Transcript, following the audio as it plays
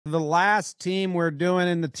the last team we're doing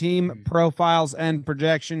in the team profiles and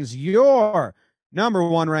projections. Your number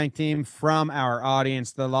one ranked team from our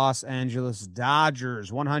audience, the Los Angeles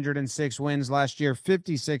Dodgers, 106 wins last year,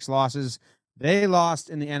 56 losses. They lost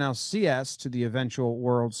in the NLCS to the eventual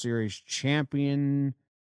World Series champion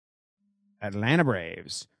Atlanta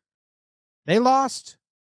Braves. They lost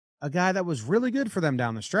a guy that was really good for them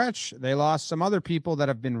down the stretch. They lost some other people that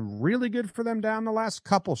have been really good for them down the last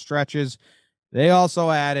couple stretches. They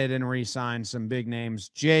also added and re-signed some big names.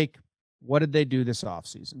 Jake, what did they do this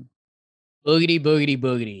offseason? Boogity, boogity,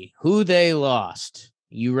 boogity. Who they lost?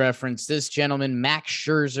 You referenced this gentleman, Max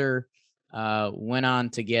Scherzer, went on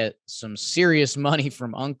to get some serious money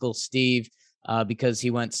from Uncle Steve because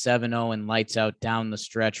he went 7-0 and lights out down the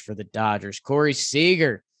stretch for the Dodgers. Corey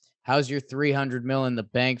Seager, how's your $300 million in the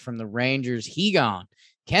bank from the Rangers? He gone.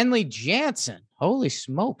 Kenley Jansen, holy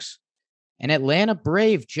smokes. An Atlanta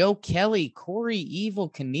Brave, Joe Kelly, Corey Evil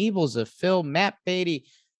Knievel's a Phil, Matt Beatty.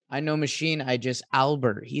 I know Machine.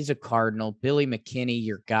 Albert. He's a Cardinal. Billy McKinney,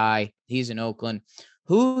 your guy. He's in Oakland.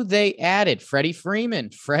 Who they added? Freddie Freeman.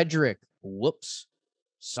 Frederick. Whoops.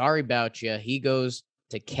 Sorry about you. He goes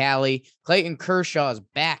to Cali. Clayton Kershaw's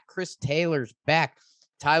back. Chris Taylor's back.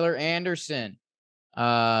 Tyler Anderson,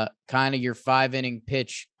 kind of your 5-inning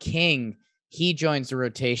pitch king. He joins the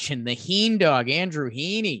rotation. The Heen Dog, Andrew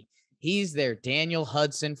Heaney. He's there. Daniel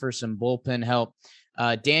Hudson for some bullpen help.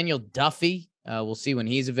 Daniel Duffy. We'll see when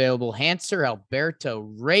he's available. Hanser Alberto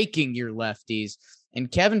raking your lefties. And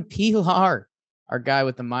Kevin Pillar, our guy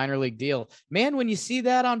with the minor league deal. Man, when you see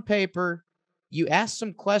that on paper, you ask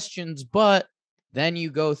some questions, but then you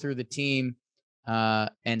go through the team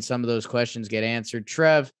and some of those questions get answered.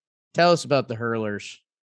 Trev, tell us about the Hurlers.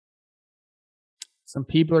 Some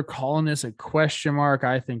people are calling this a question mark.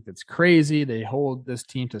 I think that's crazy. They hold this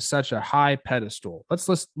team to such a high pedestal. Let's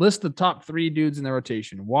list the top 3 dudes in the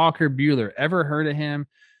rotation. Walker Buehler, ever heard of him?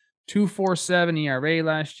 2.47 ERA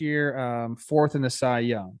last year, 4th in the Cy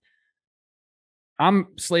Young. I'm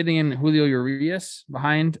slating in Julio Urias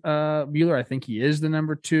behind Buehler. I think he is the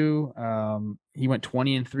number 2. He went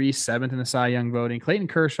 20-3, 7th in the Cy Young voting. Clayton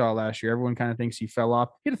Kershaw last year, everyone kind of thinks he fell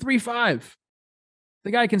off. He had a 3.5. The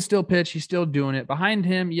guy can still pitch. He's still doing it. Behind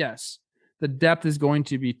him, yes, the depth is going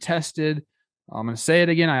to be tested. I'm going to say it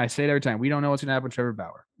again. I say it every time. We don't know what's going to happen with Trevor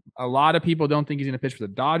Bauer. A lot of people don't think he's going to pitch for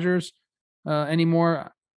the Dodgers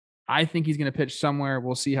anymore. I think he's going to pitch somewhere.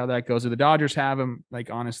 We'll see how that goes. If the Dodgers have him,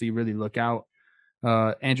 honestly, really look out.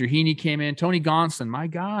 Andrew Heaney came in. Tony Gonsolin, my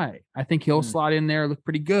guy. I think he'll slot in there, look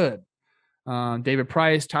pretty good. David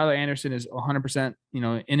Price, Tyler Anderson is 100%,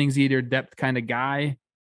 innings eater, depth kind of guy,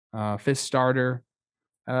 5th starter.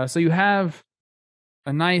 So you have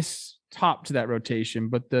a nice top to that rotation,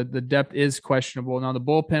 but the depth is questionable. Now, the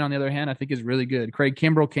bullpen, on the other hand, I think is really good. Craig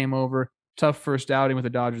Kimbrell came over. Tough first outing with the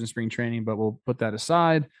Dodgers in spring training, but we'll put that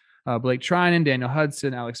aside. Blake Trinan, Daniel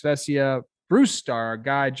Hudson, Alex Vesia, Bruce Starr,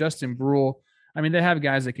 guy, Justin Brule. I mean, they have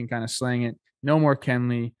guys that can kind of slang it. No more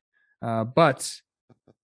Kenley. But,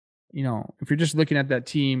 if you're just looking at that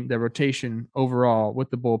team, the rotation overall with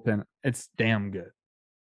the bullpen, it's damn good.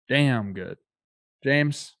 Damn good.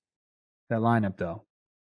 James, that lineup, though.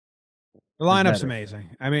 The lineup's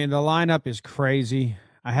amazing. I mean, the lineup is crazy.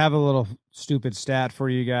 I have a little stupid stat for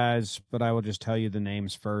you guys, but I will just tell you the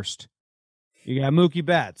names first. You got Mookie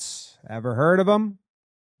Betts. Ever heard of him?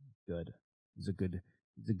 Good. He's a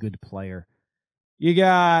good player. You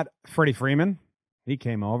got Freddie Freeman. He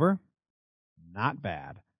came over. Not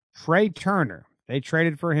bad. Trey Turner. They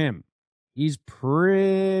traded for him. He's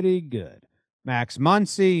pretty good. Max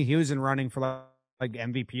Muncy. He was in running for like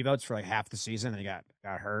MVP votes for half the season, and he got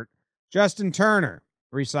hurt. Justin Turner,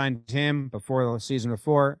 re-signed him before the season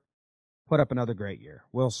before, put up another great year.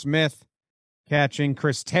 Will Smith, catching.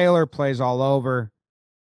 Chris Taylor plays all over.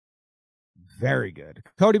 Very good.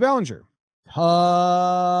 Cody Bellinger,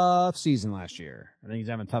 tough season last year. I think he's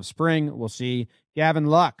having a tough spring. We'll see. Gavin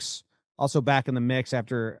Lux, also back in the mix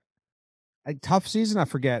after a tough season. I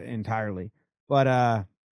forget entirely, but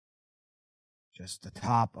just the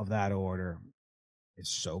top of that order. It's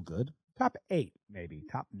so good. Top 8, maybe.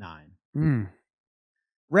 Top 9.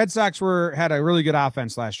 Red Sox had a really good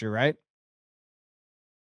offense last year, right?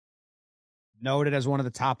 Noted as one of the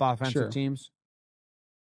top offensive teams.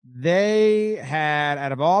 They had,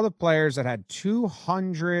 out of all the players that had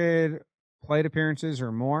 200 plate appearances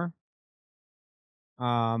or more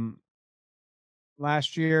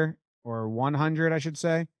last year, or 100, I should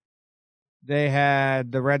say,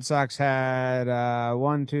 the Red Sox had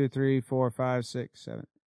 1, 2, 3, 4, 5, 6, 7,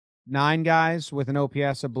 9 guys with an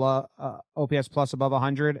OPS plus above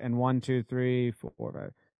 100, and 1, 2, 3, 4,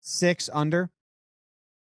 5, 6 under.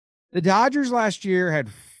 The Dodgers last year had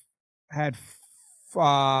had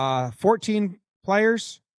 14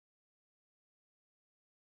 players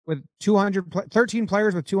with 13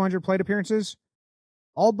 players with 200 plate appearances.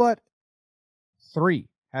 All but 3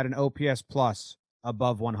 had an OPS plus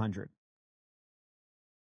above 100.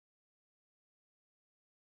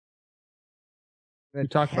 We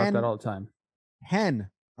talk about that all the time. 10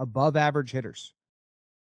 above average hitters.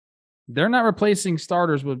 They're not replacing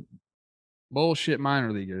starters with bullshit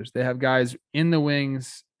minor leaguers. They have guys in the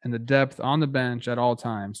wings and the depth on the bench at all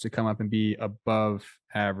times to come up and be above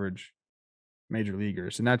average major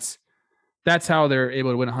leaguers. And that's how they're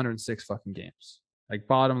able to win 106 fucking games. Like,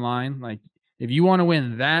 bottom line, like, if you want to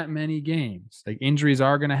win that many games, like, injuries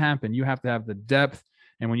are going to happen. You have to have the depth.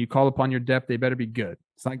 And when you call upon your depth, they better be good.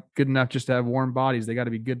 It's not good enough just to have warm bodies. They got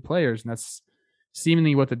to be good players. And that's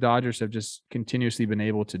seemingly what the Dodgers have just continuously been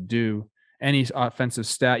able to do. Any offensive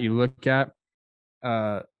stat you look at,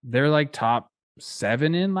 they're like top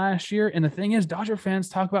 7 in last year. And the thing is, Dodger fans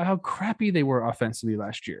talk about how crappy they were offensively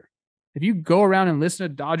last year. If you go around and listen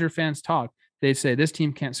to Dodger fans talk, they say this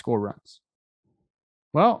team can't score runs.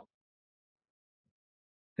 Well,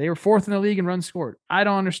 they were 4th in the league in runs scored. I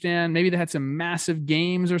don't understand. Maybe they had some massive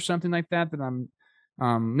games or something like that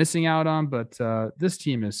I'm missing out on. But this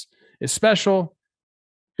team is special.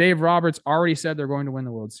 Dave Roberts already said they're going to win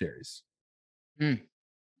the World Series. I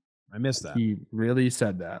missed that. He really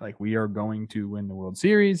said that. Like, we are going to win the World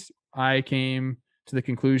Series. I came to the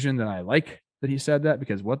conclusion that I like that he said that,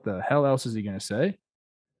 because what the hell else is he going to say?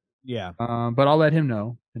 Yeah. But I'll let him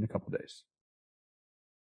know in a couple days.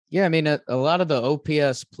 Yeah, I mean, a lot of the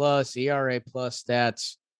OPS plus, ERA plus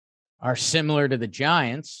stats are similar to the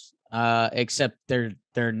Giants, except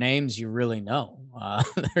they're names you really know.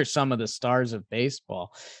 They're some of the stars of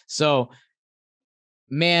baseball. So,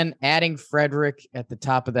 man, adding Frederick at the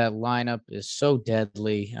top of that lineup is so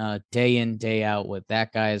deadly. Day in, day out, what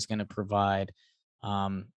that guy is going to provide.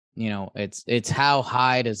 It's how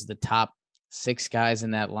high does the top 6 guys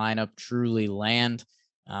in that lineup truly land?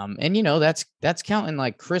 That's counting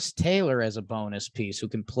like Chris Taylor as a bonus piece who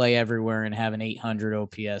can play everywhere and have an 800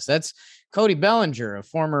 OPS. That's Cody Bellinger, a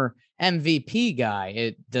former MVP guy.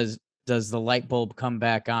 It does the light bulb come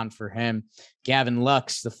back on for him? Gavin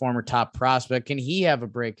Lux, the former top prospect, can he have a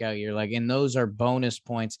breakout year? And those are bonus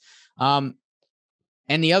points. And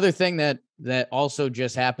the other thing that also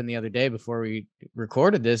just happened the other day before we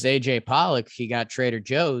recorded this, AJ Pollock, he got Trader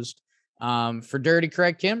Joe's for Dirty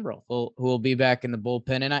Craig Kimbrell, who will be back in the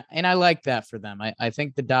bullpen. And I like that for them. I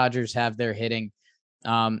think the Dodgers have their hitting.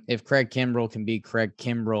 If Craig Kimbrell can be Craig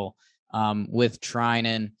Kimbrell with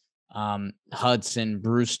Trinan, Hudson,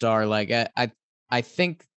 Brewstar, I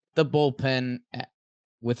think the bullpen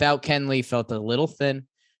without Kenley felt a little thin.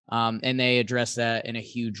 And they address that in a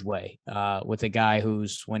huge way with a guy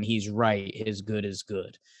who's, when he's right, is good as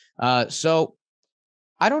good. So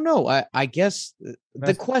I don't know. I guess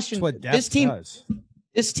the question, this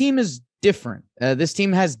team is different. This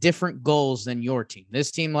team has different goals than your team.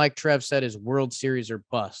 This team, like Trev said, is World Series or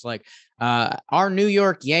bust. Like our New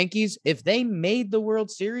York Yankees, if they made the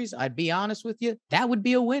World Series, I'd be honest with you, that would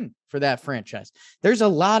be a win for that franchise. There's a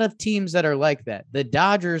lot of teams that are like that. The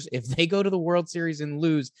Dodgers, if they go to the World Series and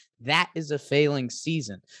lose, that is a failing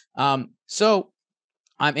season. So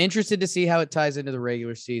I'm interested to see how it ties into the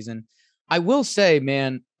regular season. I will say,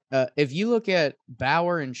 man, if you look at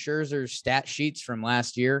Bauer and Scherzer's stat sheets from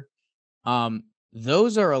last year,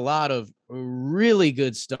 those are a lot of really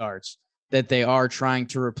good starts that they are trying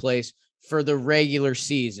to replace for the regular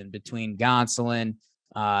season between Gonsolin,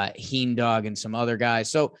 Heendog, and some other guys.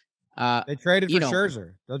 So they traded for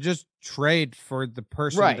Scherzer. They'll just trade for the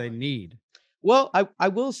person they need. Well, I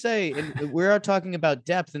will say, and we are talking about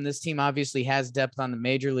depth, and this team obviously has depth on the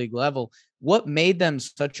major league level. What made them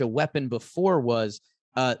such a weapon before was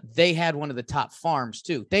they had one of the top farms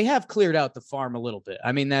too. They have cleared out the farm a little bit.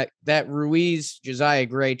 I mean, that Ruiz Josiah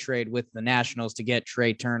Gray trade with the Nationals to get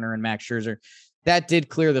Trey Turner and Max Scherzer, that did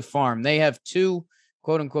clear the farm. They have 2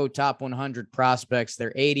 quote unquote top 100 prospects.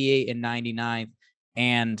 They're 88 and 99th,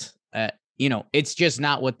 and it's just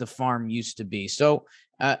not what the farm used to be. So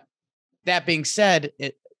that being said,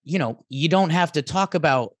 you don't have to talk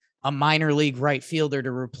about a minor league right fielder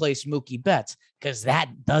to replace Mookie Betts, because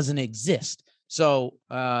that doesn't exist. So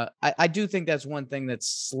I do think that's one thing that's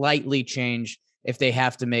slightly changed if they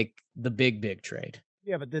have to make the big trade.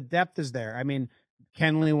 Yeah, but the depth is there. I mean,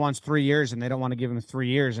 Kenley wants 3 years, and they don't want to give him 3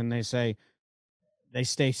 years, and they say they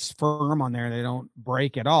stay firm on there. They don't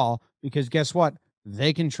break at all, because guess what?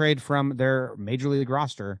 They can trade from their major league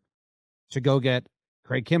roster to go get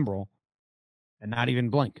Craig Kimbrell and not even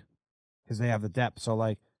blink, because they have the depth.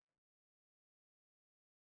 So,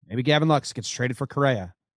 maybe Gavin Lux gets traded for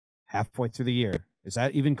Correa. halfway through the year. Is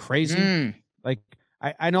that even crazy? Mm. Like,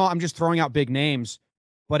 I know I'm just throwing out big names,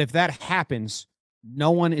 but if that happens,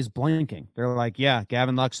 no one is blinking. They're like, yeah,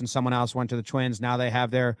 Gavin Lux and someone else went to the Twins. Now they have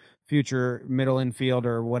their future middle infield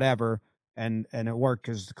or whatever, and it worked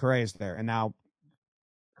because Correa's there. And now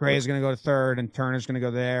Correa's going to go to third, and Turner's going to go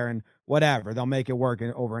there, and whatever. They'll make it work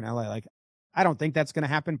over in LA. Like, I don't think that's going to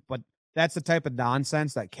happen, but that's the type of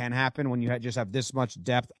nonsense that can happen when you just have this much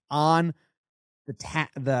depth on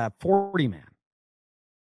the 40 man.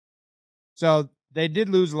 So they did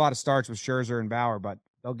lose a lot of starts with Scherzer and Bauer, but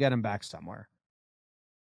they'll get him back somewhere.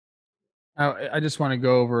 I just want to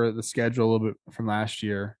go over the schedule a little bit from last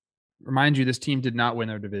year. Remind you, this team did not win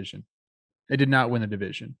their division. They did not win the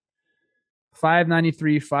division.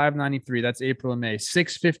 593, 593. That's April and May.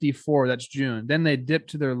 654. That's June. Then they dipped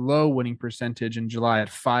to their low winning percentage in July at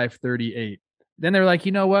 538. Then they were like,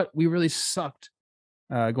 you know what? We really sucked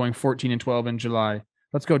going 14-12 in July.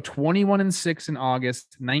 Let's go 21-6 in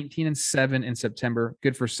August, 19-7 in September.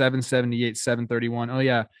 Good for 778, 731. Oh,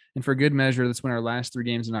 yeah. And for good measure, let's win our last 3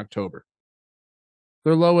 games in October.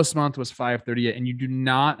 Their lowest month was 538, and you do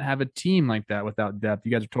not have a team like that without depth.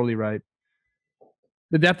 You guys are totally right.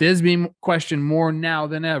 The depth is being questioned more now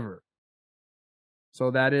than ever.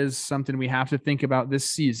 So that is something we have to think about this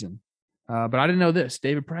season. But I didn't know this.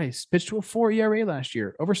 David Price pitched to a 4 ERA last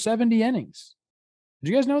year, over 70 innings. Did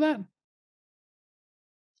you guys know that?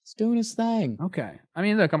 He's doing his thing. Okay. I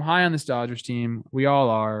mean, look, I'm high on this Dodgers team. We all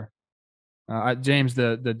are. James,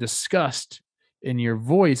 the disgust in your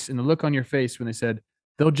voice and the look on your face when they said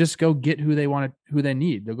they'll just go get who they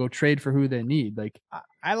need. They'll go trade for who they need. Like,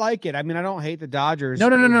 I like it. I mean, I don't hate the Dodgers. No.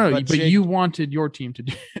 But you wanted your team to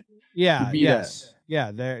do it. Yeah. To be yes.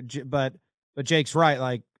 that. Yeah. But Jake's right.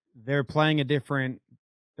 Like, they're playing a different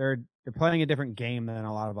game than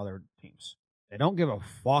a lot of other teams. They don't give a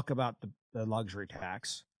fuck about the luxury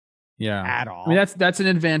tax. Yeah. At all. I mean, that's an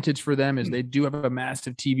advantage for them is they do have a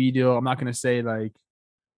massive TV deal. I'm not going to say like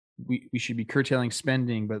we should be curtailing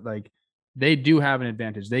spending, but like they do have an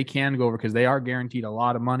advantage. They can go over because they are guaranteed a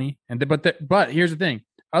lot of money. But here's the thing: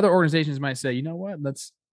 other organizations might say, you know what,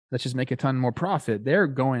 let's just make a ton more profit. They're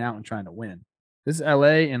going out and trying to win. This is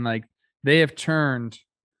LA, and like they have turned.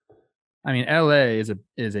 I mean, LA is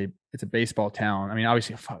a baseball town. I mean,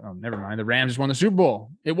 obviously, never mind. The Rams just won the Super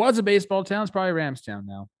Bowl. It was a baseball town. It's probably Rams town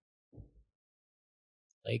now.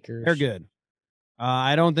 Lakers. They're good.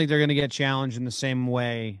 I don't think they're going to get challenged in the same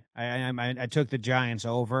way. I took the Giants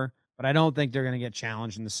over, but I don't think they're going to get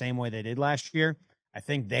challenged in the same way they did last year. I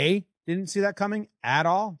think they didn't see that coming at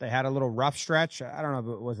all. They had a little rough stretch. I don't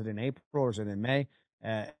know if was it in April or was it in May?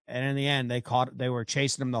 And in the end, they were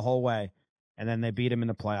chasing them the whole way, and then they beat them in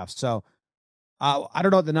the playoffs. So I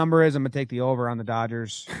don't know what the number is. I'm going to take the over on the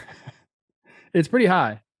Dodgers. It's pretty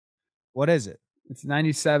high. What is it? It's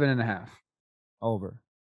 97.5. Over.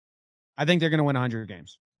 I think they're going to win 100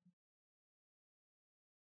 games.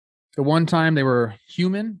 The one time they were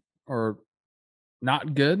human or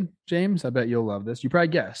not good, James, I bet you'll love this. You probably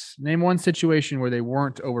guess. Name one situation where they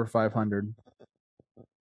weren't over 500.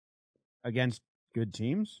 Against good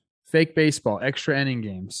teams? Fake baseball, extra inning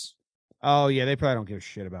games. Oh, yeah, they probably don't give a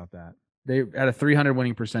shit about that. They had a 300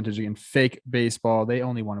 winning percentage in fake baseball. They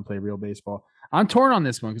only want to play real baseball. I'm torn on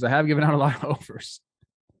this one because I have given out a lot of overs.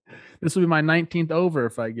 This will be my 19th over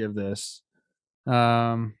if I give this. They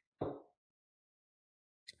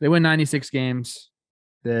win 96 games.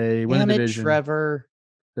 They win the division. Trevor.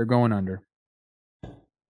 They're going under.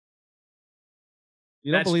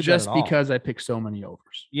 You don't That's believe just that at all. because I picked so many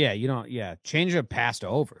overs. Yeah, you don't. Yeah, change it past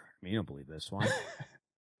over. I mean, you don't believe this one.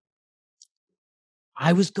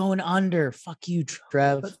 I was going under. Fuck you,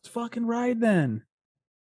 Trev. Let's fucking ride then.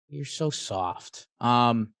 You're so soft.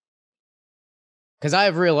 Because I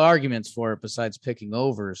have real arguments for it besides picking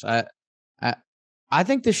overs. I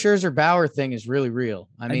think the Scherzer Bauer thing is really real.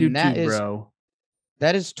 I mean, that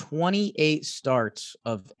is 28 starts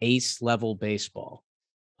of ace level baseball.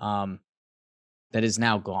 That is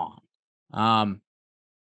now gone.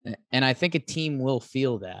 And I think a team will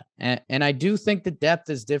feel that. And I do think the depth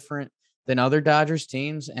is different than other Dodgers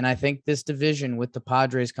teams. And I think this division with the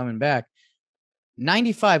Padres coming back,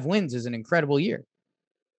 95 wins is an incredible year.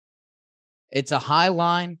 It's a high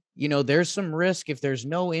line. You know, there's some risk if there's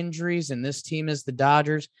no injuries and this team is the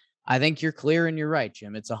Dodgers. I think you're clear and you're right,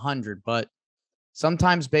 Jim. It's 100, but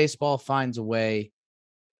sometimes baseball finds a way.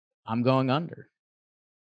 I'm going under.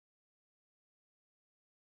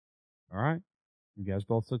 All right. You guys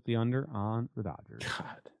both took the under on the Dodgers.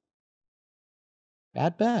 God.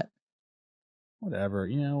 Bad bet. Whatever.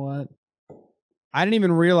 You know what? I didn't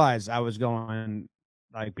even realize I was going,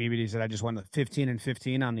 like BBD said, I just went 15 and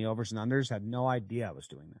 15 on the overs and unders. Had no idea I was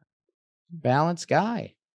doing that. Balanced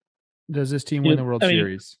guy. Does this team win the World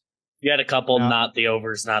Series? You had a couple, No. not the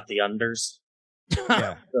overs, not the unders.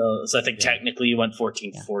 Yeah. So I think technically you went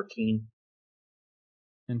 14-14.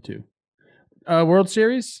 And 2. World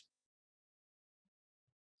Series?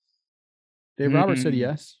 Dave Roberts said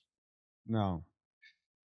yes. No,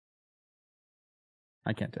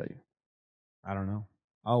 I can't tell you. I don't know.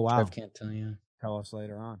 Oh wow. Trev can't tell you. Tell us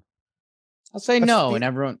later on. I'll say That's no, the-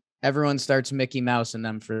 and everyone starts Mickey Mouse and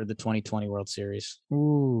them for the 2020 World Series.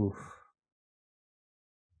 Ooh.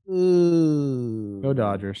 Ooh. Go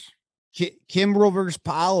Dodgers. Kimbrel versus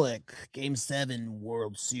Pollock, Game 7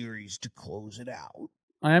 World Series to close it out.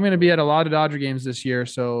 I am going to be at a lot of Dodger games this year,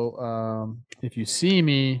 so if you see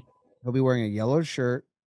me, He'll be wearing a yellow shirt,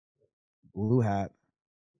 blue hat.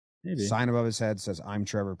 maybe. Sign above his head says, "I'm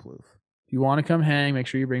Trevor Plouffe." If you want to come hang, make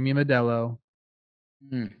sure you bring me a Modelo.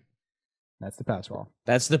 That's the pass wall.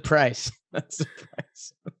 That's the price. That's the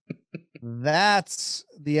price. That's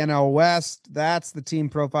the NL West. That's the team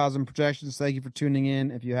profiles and projections. Thank you for tuning in.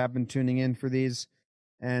 If you have been tuning in for these,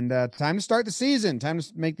 and time to start the season. Time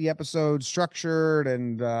to make the episode structured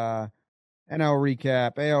and NL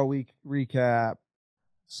recap, AL week recap,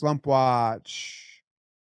 slump watch,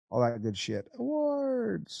 all that good shit.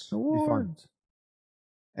 Awards. Be fun.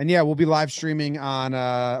 And yeah, we'll be live streaming on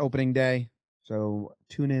opening day. So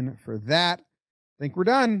tune in for that. Think we're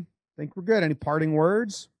done. Think we're good. Any parting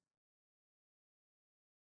words?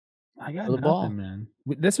 I got For the ball. nothing, man.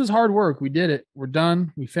 This was hard work. We did it. We're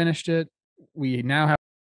done. We finished it. We now have